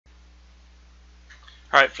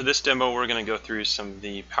Alright, for this demo we're going to go through some of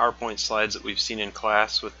the PowerPoint slides that we've seen in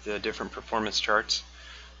class with the different performance charts.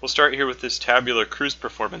 We'll start here with this tabular cruise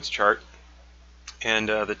performance chart and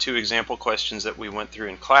the two example questions that we went through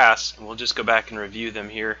in class, and we'll just go back and review them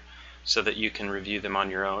here so that you can review them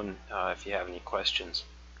on your own if you have any questions.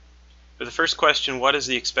 For the first question, what is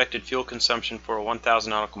the expected fuel consumption for a 1,000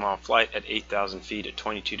 nautical mile flight at 8,000 feet at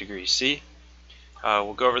 22 degrees C?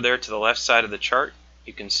 We'll go over there to the left side of the chart.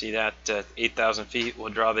 You can see that at 8,000 feet, we'll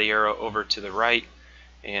draw the arrow over to the right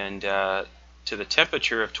and to the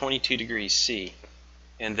temperature of 22 degrees C.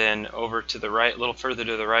 And then over to the right, a little further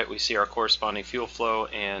to the right, we see our corresponding fuel flow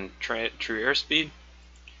and true airspeed.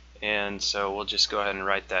 And so we'll just go ahead and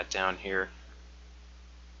write that down here.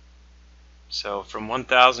 So from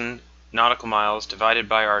 1,000 nautical miles divided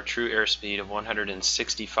by our true airspeed of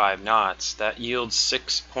 165 knots, that yields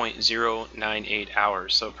 6.098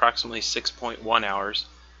 hours, so approximately 6.1 hours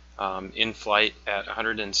in flight at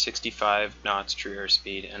 165 knots true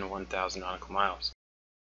airspeed and 1,000 nautical miles.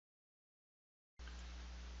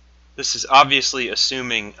 This is obviously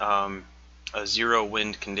assuming a zero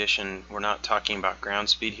wind condition. We're not talking about ground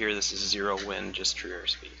speed here. This is zero wind, just true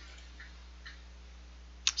airspeed.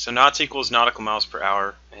 So knots equals nautical miles per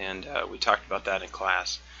hour, and we talked about that in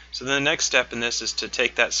class. So then the next step in this is to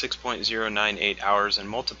take that 6.098 hours and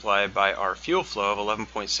multiply by our fuel flow of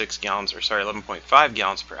 11.5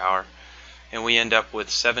 gallons per hour, and we end up with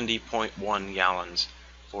 70.1 gallons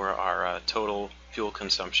for our total fuel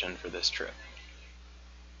consumption for this trip.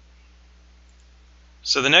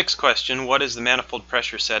 So the next question, what is the manifold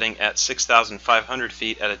pressure setting at 6,500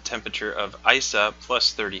 feet at a temperature of ISA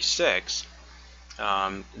plus 36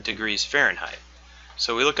 degrees Fahrenheit?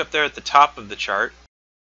 So we look up there at the top of the chart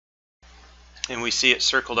and we see it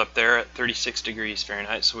circled up there at 36 degrees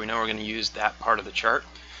Fahrenheit, so we know we're going to use that part of the chart.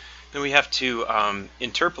 Then we have to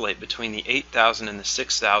interpolate between the 8,000 and the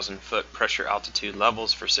 6,000 foot pressure altitude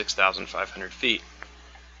levels for 6,500 feet.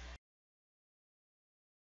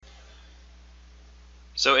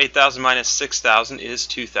 So 8,000 minus 6,000 is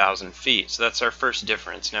 2,000 feet. So that's our first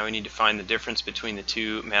difference. Now we need to find the difference between the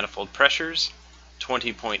two manifold pressures.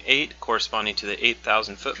 20.8 corresponding to the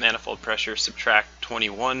 8,000 foot manifold pressure, subtract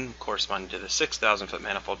 21 corresponding to the 6,000 foot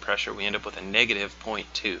manifold pressure, we end up with a negative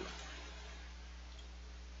 0.2.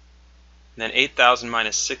 Then 8,000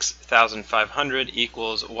 minus 6,500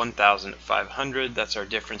 equals 1,500. That's our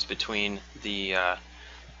difference between the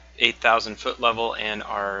 8,000 foot level and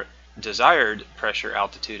our desired pressure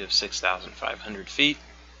altitude of 6,500 feet.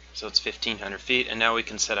 So it's 1,500 feet, and now we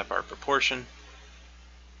can set up our proportion.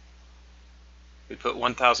 We put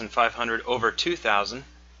 1,500 over 2,000,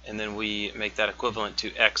 and then we make that equivalent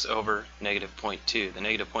to x over negative 0.2. The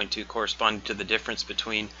negative 0.2 corresponding to the difference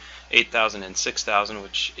between 8,000 and 6,000,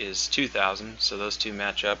 which is 2,000, so those two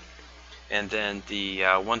match up. And then the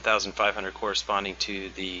 1,500 corresponding to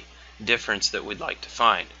the difference that we'd like to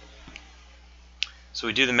find. So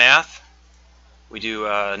we do the math. We do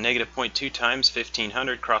negative 0.2 times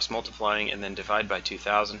 1,500, cross multiplying, and then divide by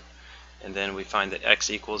 2,000. And then we find that x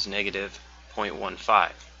equals negative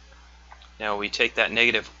 0.15. Now we take that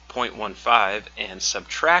negative 0.15 and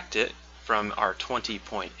subtract it from our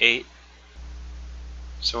 20.8.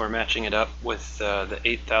 So we're matching it up with the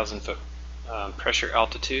 8,000 foot pressure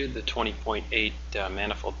altitude, the 20.8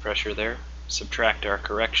 manifold pressure there. Subtract our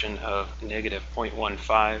correction of negative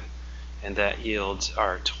 0.15, and that yields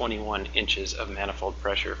our 21 inches of manifold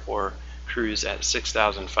pressure for cruise at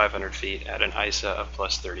 6,500 feet at an ISA of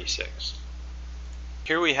plus 36.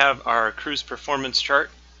 Here we have our cruise performance chart.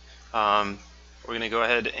 We're going to go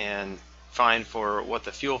ahead and find for what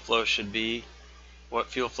the fuel flow should be, what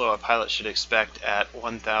fuel flow a pilot should expect at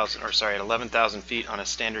 11,000 feet on a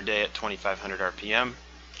standard day at 2,500 RPM.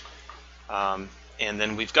 And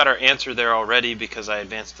then we've got our answer there already because I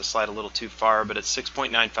advanced the slide a little too far, but it's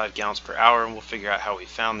 6.95 gallons per hour, and we'll figure out how we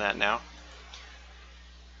found that now.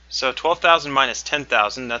 So 12,000 minus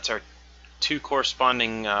 10,000, that's our two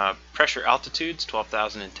corresponding pressure altitudes,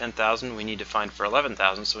 12,000 and 10,000. We need to find for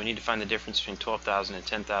 11,000, so we need to find the difference between 12,000 and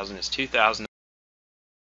 10,000 is 2,000.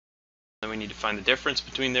 And we need to find the difference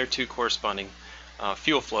between their two corresponding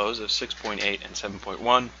fuel flows of 6.8 and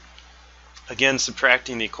 7.1. Again,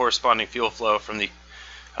 subtracting the corresponding fuel flow from the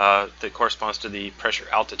that corresponds to the pressure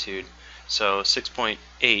altitude. So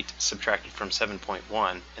 6.8 subtracted from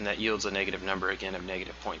 7.1, and that yields a negative number again of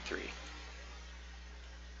negative 0.3.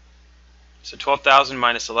 So 12,000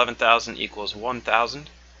 minus 11,000 equals 1,000.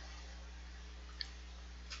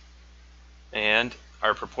 And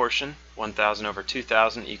our proportion, 1,000 over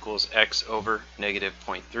 2,000 equals x over negative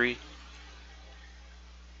 0.3.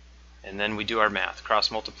 And then we do our math. Cross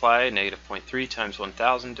multiply negative 0.3 times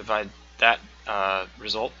 1,000, divide that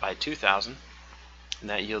result by 2,000, and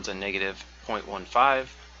that yields a negative 0.15.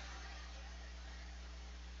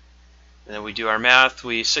 And then we do our math.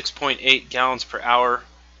 6.8 gallons per hour,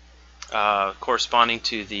 corresponding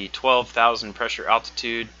to the 12,000 pressure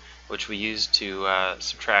altitude, which we used to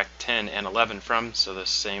subtract 10 and 11 from. So the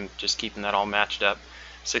same, just keeping that all matched up.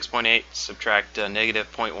 6.8 subtract negative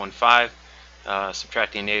 0.15.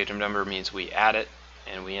 Subtracting a negative number means we add it,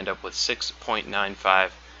 and we end up with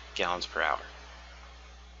 6.95 gallons per hour.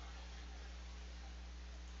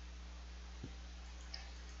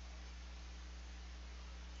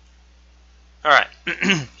 Alright,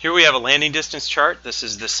 here we have a landing distance chart. This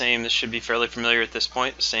is the same, this should be fairly familiar at this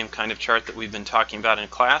point, the same kind of chart that we've been talking about in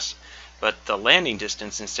class, but the landing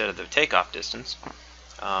distance instead of the takeoff distance.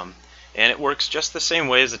 And it works just the same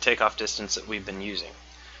way as the takeoff distance that we've been using.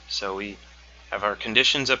 So we have our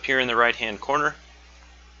conditions up here in the right hand corner.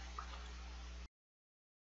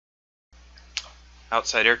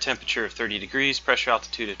 Outside air temperature of 30 degrees, pressure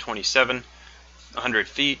altitude of 2,700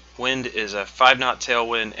 feet, wind is a 5-knot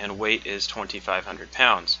tailwind, and weight is 2,500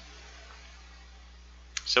 pounds.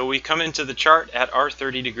 So we come into the chart at our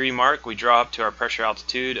 30-degree mark. We draw up to our pressure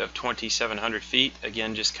altitude of 2,700 feet.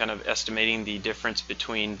 Again, just kind of estimating the difference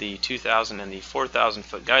between the 2,000 and the 4,000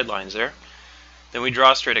 foot guidelines there. Then we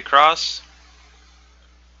draw straight across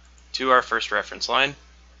to our first reference line.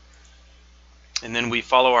 And then we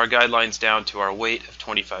follow our guidelines down to our weight of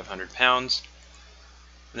 2,500 pounds.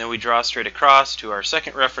 And then we draw straight across to our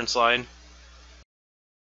second reference line.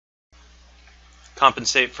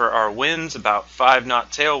 Compensate for our winds, about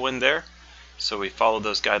 5-knot tailwind there. So we follow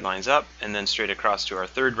those guidelines up, and then straight across to our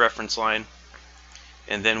third reference line.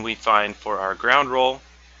 And then we find for our ground roll,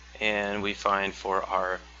 and we find for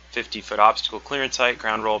our 50-foot obstacle clearance height,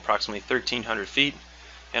 ground roll approximately 1,300 feet,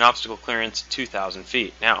 and obstacle clearance 2,000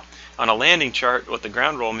 feet. Now, on a landing chart, what the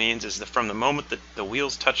ground roll means is that from the moment that the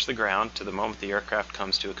wheels touch the ground to the moment the aircraft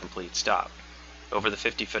comes to a complete stop. Over the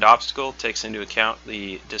 50-foot obstacle takes into account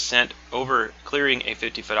the descent over clearing a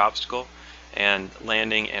 50-foot obstacle and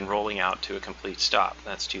landing and rolling out to a complete stop.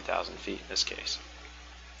 That's 2,000 feet in this case.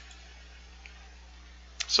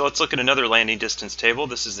 So let's look at another landing distance table.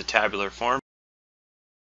 This is the tabular form.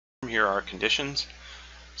 Here are our conditions.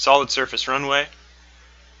 Solid surface runway,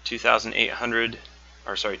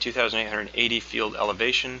 2,880 field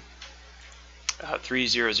elevation,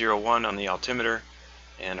 3001 on the altimeter,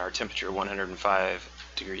 and our temperature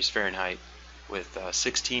 105 degrees Fahrenheit with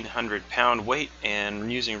 1,600 pound weight,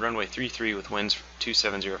 and using runway 33 with winds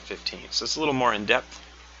 27015. So it's a little more in depth.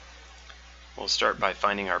 We'll start by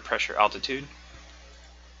finding our pressure altitude.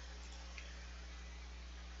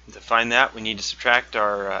 To find that, we need to subtract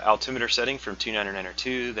our altimeter setting from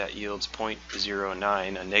 29902. That yields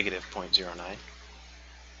 0.09, a negative 0.09.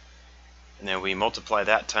 And then we multiply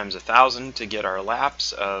that times 1,000 to get our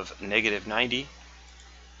laps of negative 90.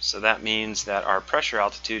 So that means that our pressure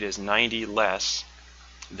altitude is 90 less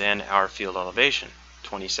than our field elevation.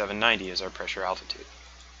 2790 is our pressure altitude.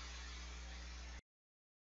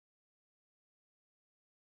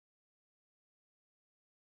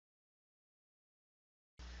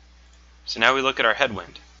 So now we look at our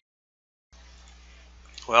headwind.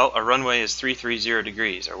 Well, our runway is 330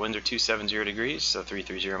 degrees. Our winds are 270 degrees, so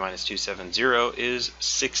 330 minus 270 is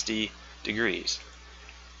 60 degrees.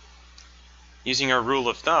 Using our rule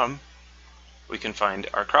of thumb, we can find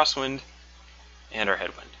our crosswind and our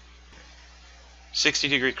headwind.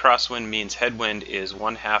 60-degree crosswind means headwind is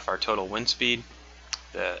 1/2 our total wind speed.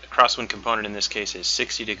 The crosswind component in this case is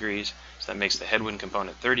 60 degrees, so that makes the headwind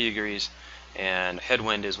component 30 degrees, and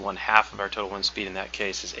headwind is 1/2 of our total wind speed. In that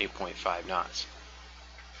case is 8.5 knots.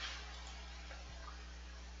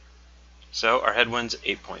 So our headwind's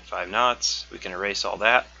 8.5 knots. We can erase all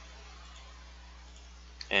that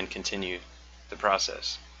and continue the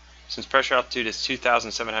process. Since pressure altitude is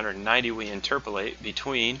 2,790, we interpolate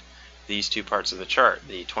between these two parts of the chart,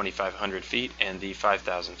 the 2,500 feet and the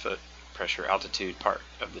 5,000 foot pressure altitude part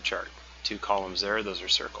of the chart. Two columns there, those are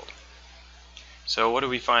circled. So what do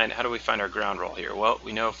we find? How do we find our ground roll here? Well,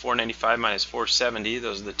 we know 495 minus 470,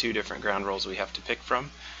 those are the two different ground rolls we have to pick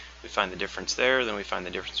from. We find the difference there, then we find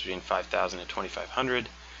the difference between 5,000 and 2,500,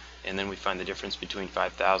 and then we find the difference between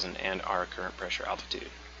 5,000 and our current pressure altitude.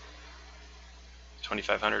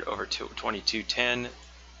 2,500 over 2210,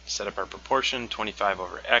 set up our proportion, 25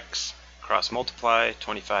 over x, cross multiply,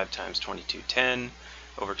 25 times 2210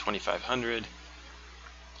 over 2,500,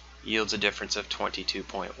 yields a difference of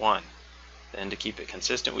 22.1. Then to keep it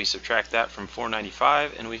consistent, we subtract that from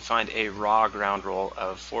 495, and we find a raw ground roll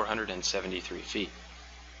of 473 feet.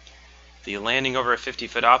 The landing over a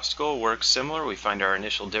 50-foot obstacle works similar. We find our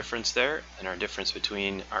initial difference there, and our difference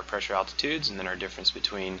between our pressure altitudes, and then our difference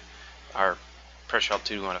between our pressure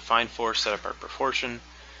altitude we want to find for, set up our proportion,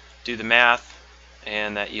 do the math,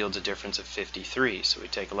 and that yields a difference of 53. So we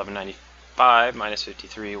take 1195 minus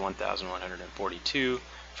 53, 1,142,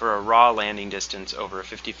 for a raw landing distance over a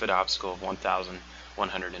 50-foot obstacle of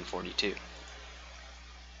 1,142.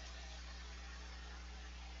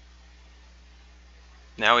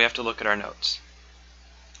 Now we have to look at our notes.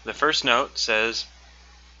 The first note says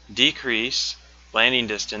decrease landing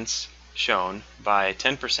distance shown by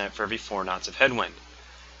 10% for every 4 knots of headwind.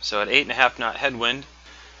 So at 8.5 knot headwind,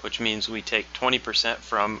 which means we take 20%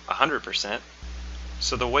 from 100%.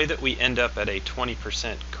 So the way that we end up at a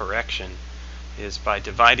 20% correction is by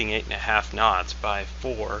dividing 8.5 knots by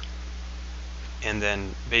 4 and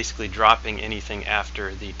then basically dropping anything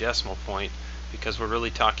after the decimal point, because we're really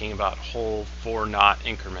talking about whole 4 knot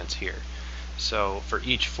increments here. So for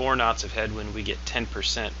each 4 knots of headwind we get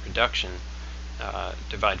 10% reduction.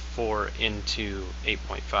 Divide 4 into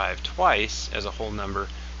 8.5 twice as a whole number,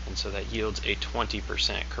 and so that yields a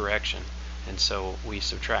 20% correction. And so we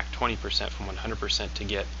subtract 20% from 100% to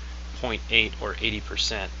get 0.8 or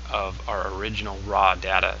 80% of our original raw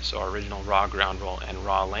data. So our original raw ground roll and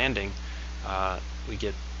raw landing, we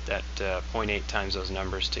get that 0.8 times those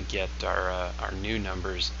numbers to get our new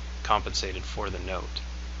numbers compensated for the note,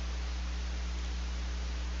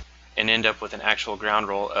 and end up with an actual ground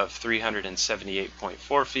roll of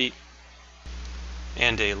 378.4 feet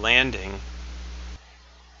and a landing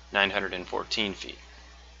 914 feet.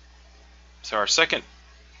 So our second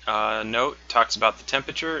note talks about the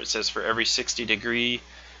temperature. It says for every 60 degree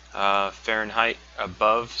Fahrenheit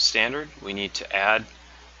above standard, we need to add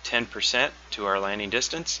 10% to our landing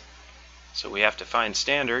distance. So we have to find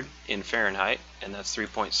standard in Fahrenheit, and that's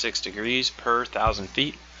 3.6 degrees per 1,000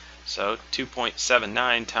 feet. So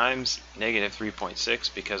 2.79 times negative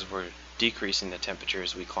 3.6, because we're decreasing the temperature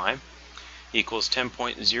as we climb, equals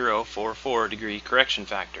 10.044 degree correction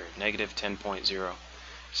factor, negative 10.0.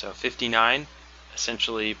 So 59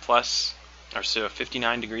 essentially plus, or so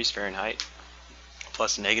 59 degrees Fahrenheit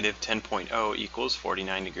plus negative 10.0 equals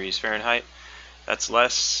 49 degrees Fahrenheit. That's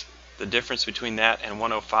less, the difference between that and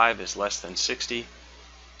 105 is less than 60,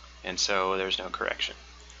 and so there's no correction.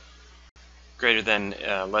 Greater than,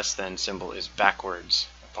 less than symbol is backwards.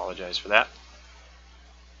 Apologize for that.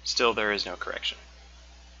 Still, there is no correction.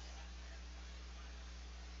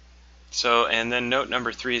 So, and then note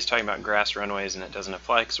number 3 is talking about grass runways, and it doesn't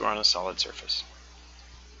apply because we're on a solid surface.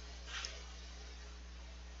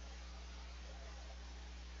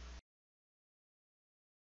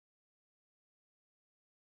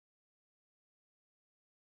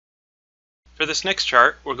 For this next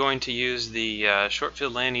chart, we're going to use the short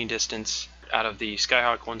field landing distance out of the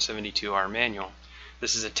Skyhawk 172R manual.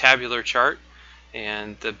 This is a tabular chart,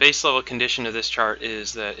 and the base level condition of this chart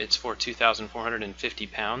is that it's for 2,450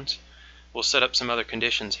 pounds. We'll set up some other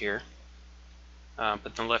conditions here. But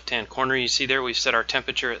in the left-hand corner, you see there we've set our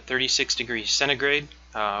temperature at 36 degrees centigrade,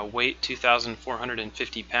 weight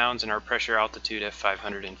 2,450 pounds, and our pressure altitude at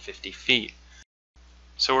 550 feet.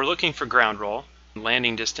 So we're looking for ground roll.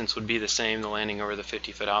 Landing distance would be the same. The landing over the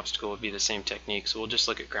 50-foot obstacle would be the same technique, so we'll just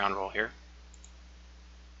look at ground roll here.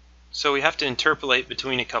 So we have to interpolate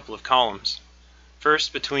between a couple of columns.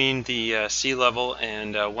 First between the sea level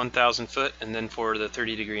and 1,000 foot, and then for the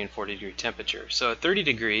 30 degree and 40 degree temperature. So at 30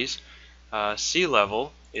 degrees, sea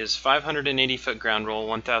level is 580 foot ground roll,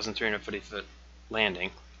 1,340 foot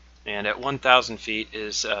landing, and at 1,000 feet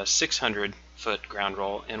is 600 foot ground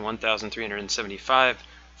roll and 1,375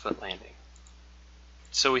 foot landing.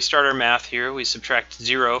 So we start our math here. We subtract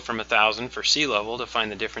 0 from 1,000 for sea level to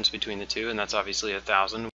find the difference between the two, and that's obviously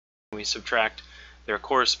 1,000. We subtract their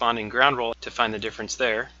corresponding ground roll to find the difference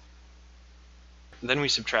there. Then we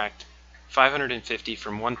subtract 550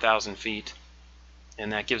 from 1,000 feet,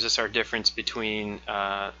 and that gives us our difference between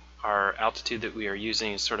our altitude that we are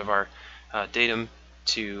using as sort of our datum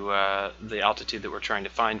to the altitude that we're trying to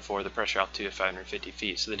find for the pressure altitude of 550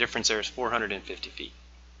 feet. So the difference there is 450 feet.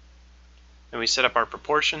 Then we set up our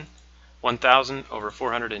proportion. 1,000 over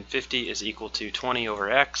 450 is equal to 20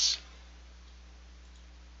 over x.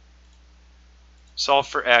 Solve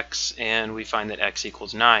for x, and we find that x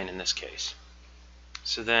equals 9 in this case.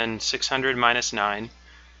 So then 600 minus 9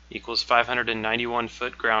 equals 591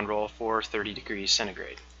 foot ground roll for 30 degrees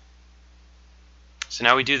centigrade. So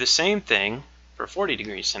now we do the same thing for 40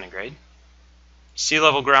 degrees centigrade. Sea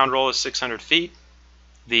level ground roll is 600 feet.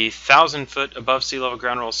 The 1,000 foot above sea level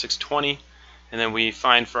ground roll is 620. And then we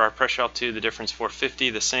find for our pressure altitude the difference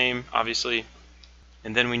 450, the same obviously.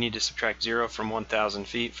 And then we need to subtract 0 from 1,000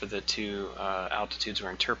 feet for the two altitudes we're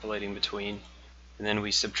interpolating between. And then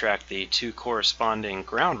we subtract the two corresponding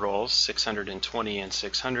ground rolls, 620 and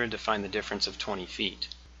 600, to find the difference of 20 feet.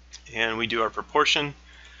 And we do our proportion,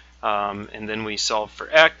 and then we solve for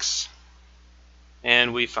x,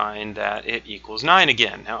 and we find that it equals 9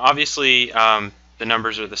 again. Now obviously the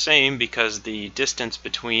numbers are the same because the distance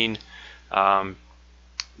between the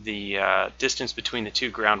two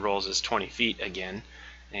ground rolls is 20 feet again,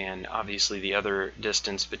 and obviously the other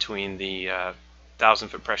distance between the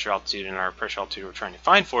 1,000-foot pressure altitude and our pressure altitude we're trying to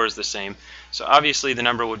find for is the same. So obviously the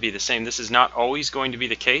number would be the same. This is not always going to be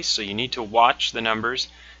the case, so you need to watch the numbers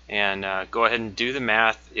and go ahead and do the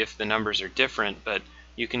math if the numbers are different, but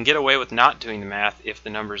you can get away with not doing the math if the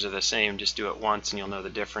numbers are the same. Just do it once and you'll know the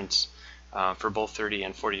difference for both 30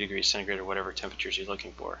 and 40 degrees centigrade or whatever temperatures you're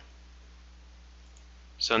looking for.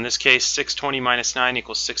 So in this case, 620 minus 9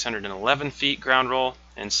 equals 611 feet ground roll,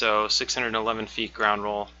 and so 611 feet ground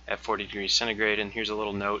roll at 40 degrees centigrade. And here's a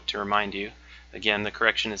little note to remind you, again, the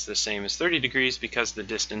correction is the same as 30 degrees because the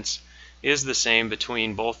distance is the same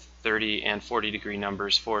between both 30 and 40 degree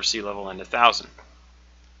numbers for sea level and 1,000.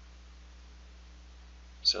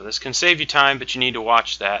 So this can save you time, but you need to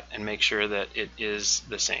watch that and make sure that it is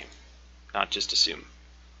the same, not just assume,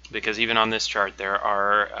 because even on this chart there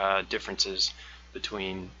are differences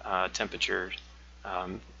between temperature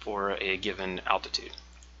for a given altitude.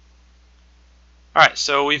 Alright,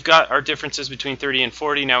 so we've got our differences between 30 and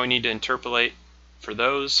 40. Now we need to interpolate for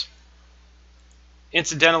those.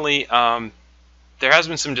 Incidentally, there has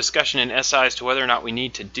been some discussion in SI as to whether or not we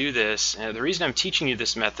need to do this. The reason I'm teaching you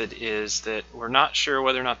this method is that we're not sure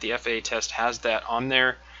whether or not the FAA test has that on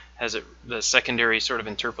there, has it the secondary sort of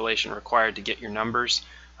interpolation required to get your numbers.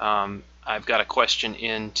 I've got a question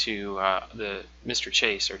in to Mr.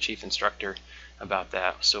 Chase, our chief instructor, about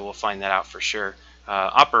that, so we'll find that out for sure.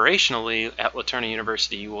 Operationally, at LaTourneau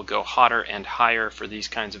University, you will go hotter and higher for these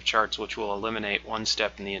kinds of charts, which will eliminate one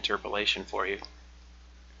step in the interpolation for you.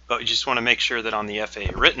 But we just want to make sure that on the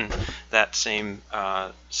FAA written, that same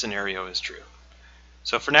scenario is true.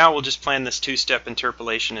 So for now, we'll just plan this two-step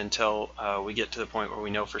interpolation until we get to the point where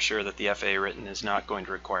we know for sure that the FAA written is not going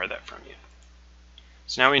to require that from you.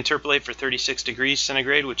 So now we interpolate for 36 degrees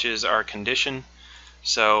centigrade, which is our condition.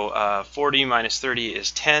 So 40 minus 30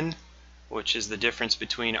 is 10, which is the difference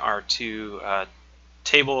between our two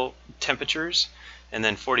table temperatures. And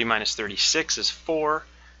then 40 minus 36 is 4.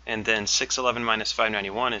 And then 611 minus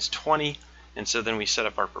 591 is 20. And so then we set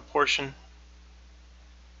up our proportion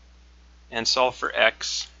and solve for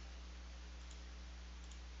x.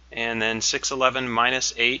 And then 611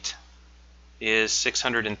 minus 8 is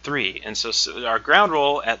 603. And so our ground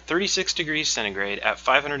roll at 36 degrees centigrade at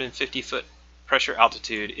 550 foot pressure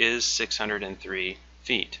altitude is 603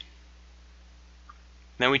 feet.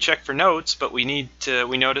 Then we check for notes, but we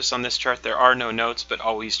notice on this chart there are no notes, but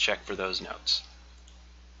always check for those notes.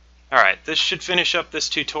 Alright, this should finish up this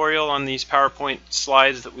tutorial on these PowerPoint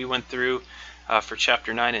slides that we went through for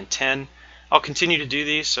Chapter 9 and 10. I'll continue to do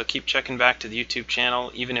these, so keep checking back to the YouTube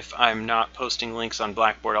channel. Even if I'm not posting links on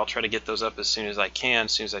Blackboard, I'll try to get those up as soon as I can,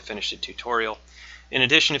 as soon as I finish the tutorial. In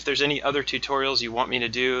addition, if there's any other tutorials you want me to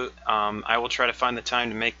do, I will try to find the time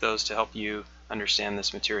to make those to help you understand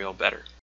this material better.